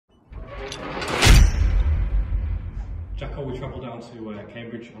Jacko, we travel down to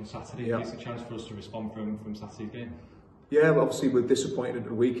Cambridge on Saturday. Yeah. It's a chance for us to respond from Saturday's game. Yeah, well, obviously we're disappointed at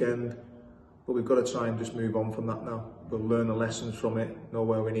the weekend, but we've got to try and just move on from that now. We'll learn the lessons from it, know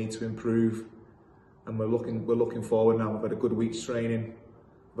where we need to improve, and we're looking forward now. We've had a good week's training.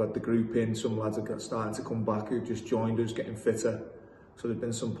 We've had the group in. Some lads are starting to come back who've just joined us, getting fitter. So there's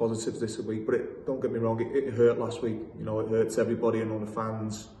been some positives this week, but don't get me wrong, it hurt last week. You know, it hurts everybody and all the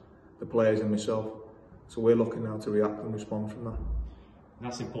fans, the players and myself. So we're looking now to react and respond from that. And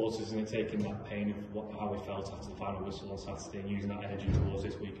that's important, isn't it? Taking that pain of how we felt after the final whistle on Saturday and using that energy towards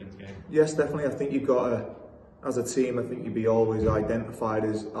this weekend's game. Yes, definitely. I think you've got to, as a team, I think you'd be always identified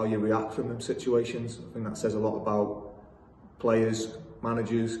as how you react from them situations. I think that says a lot about players,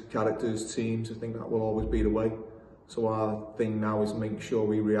 managers, characters, teams. I think that will always be the way. So our thing now is making sure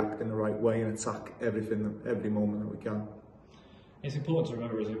we react in the right way and attack everything, every moment that we can. It's important to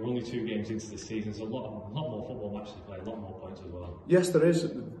remember, as we're only 2 games into the season, there's a lot more football matches to play, a lot more points as well. Yes, there is,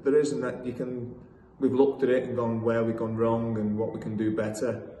 and that we've looked at it and gone where we've gone wrong and what we can do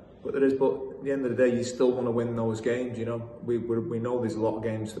better. But there is, but at the end of the day, you still want to win those games. You know, we know there's a lot of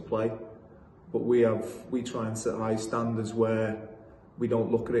games to play, but we try and set high standards where we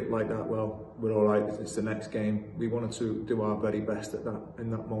don't look at it like that. Well, we're all right. It's the next game. We wanted to do our very best at that in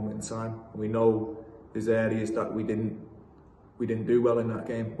that moment in time. We know there's areas that we didn't do well in that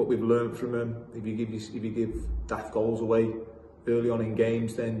game, but we've learned from them. If you give daft goals away early on in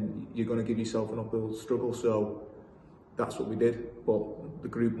games, then you're going to give yourself an uphill struggle. So that's what we did. But the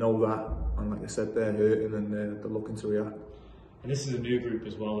group know that, and like I said, they're hurting and they're looking to react. And this is a new group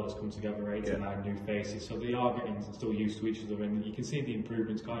as well that's come together, 8 to 9 new faces, so they are getting still used to each other, and you can see the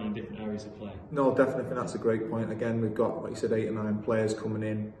improvements, can't you, in different areas of play? No, definitely, I think that's a great point. Again, we've got, like you said, 8 or 9 players coming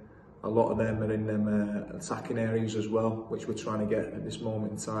in. A lot of them are in them attacking areas as well, which we're trying to get at this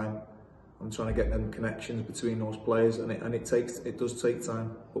moment in time. I'm trying to get them connections between those players, and it does take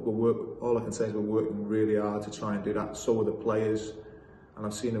time. But all I can say is we're working really hard to try and do that. So are the players, and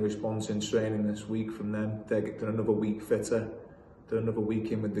I've seen a response in training this week from them. They're another week fitter. They're another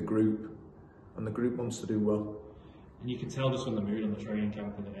week in with the group, and the group wants to do well. And you can tell just from the mood on the training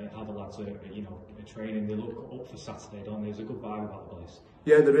camp and how the lads are, are training. They look up for Saturday, don't they? There's a good vibe about the place.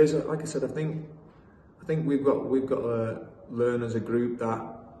 Yeah, there is. Like I said, I think we've got to learn as a group that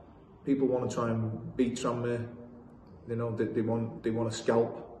people want to try and beat Tranmere. You know, they want to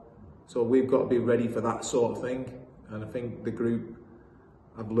scalp. So we've got to be ready for that sort of thing. And I think the group,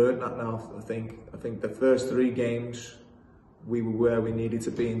 I've learned that now. I think the first 3 games we were where we needed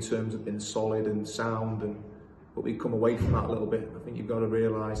to be in terms of being solid and sound, but we come away from that a little bit. I think you've got to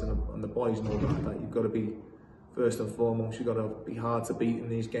realise, and the boys know that you've got to be, first and foremost, you've got to be hard to beat in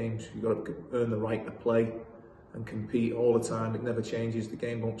these games. You've got to earn the right to play and compete all the time. It never changes. The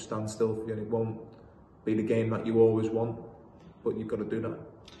game won't stand still for you, and it won't be the game that you always want, but you've got to do that.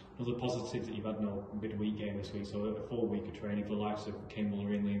 Another positive that you've had midweek game this week, so a full week of training for the likes of Kane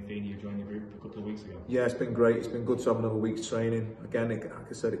Mullery and Liam Feeney, who joined the group a couple of weeks ago. Yeah, it's been great. It's been good to have another week's training. Again, like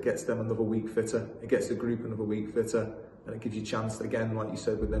I said, it gets them another week fitter. It gets the group another week fitter, and it gives you a chance, again, like you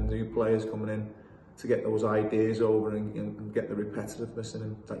said, with them new players coming in, to get those ideas over and get the repetitiveness in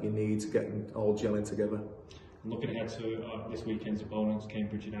them that you need to get them all gelling together. Looking ahead to this weekend's opponents,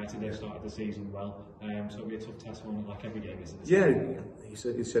 Cambridge United, they've started the season well, so it'll be a tough test one, like every game, isn't it? Yeah,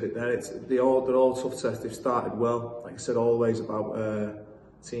 you said it there. They're all tough tests. They've started well. Like I said, always about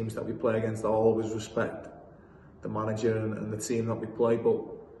teams that we play against. I always respect the manager and the team that we play, but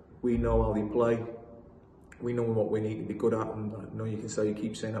we know how they play. We know what we need to be good at, and I know you can say you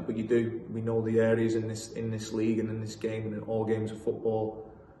keep saying that, but you do. We know the areas in this league and in this game and in all games of football,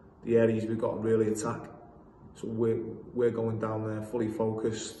 the areas we've got to really attack. So we're going down there fully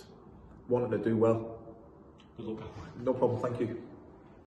focused, wanting to do well. Good luck. No problem, thank you.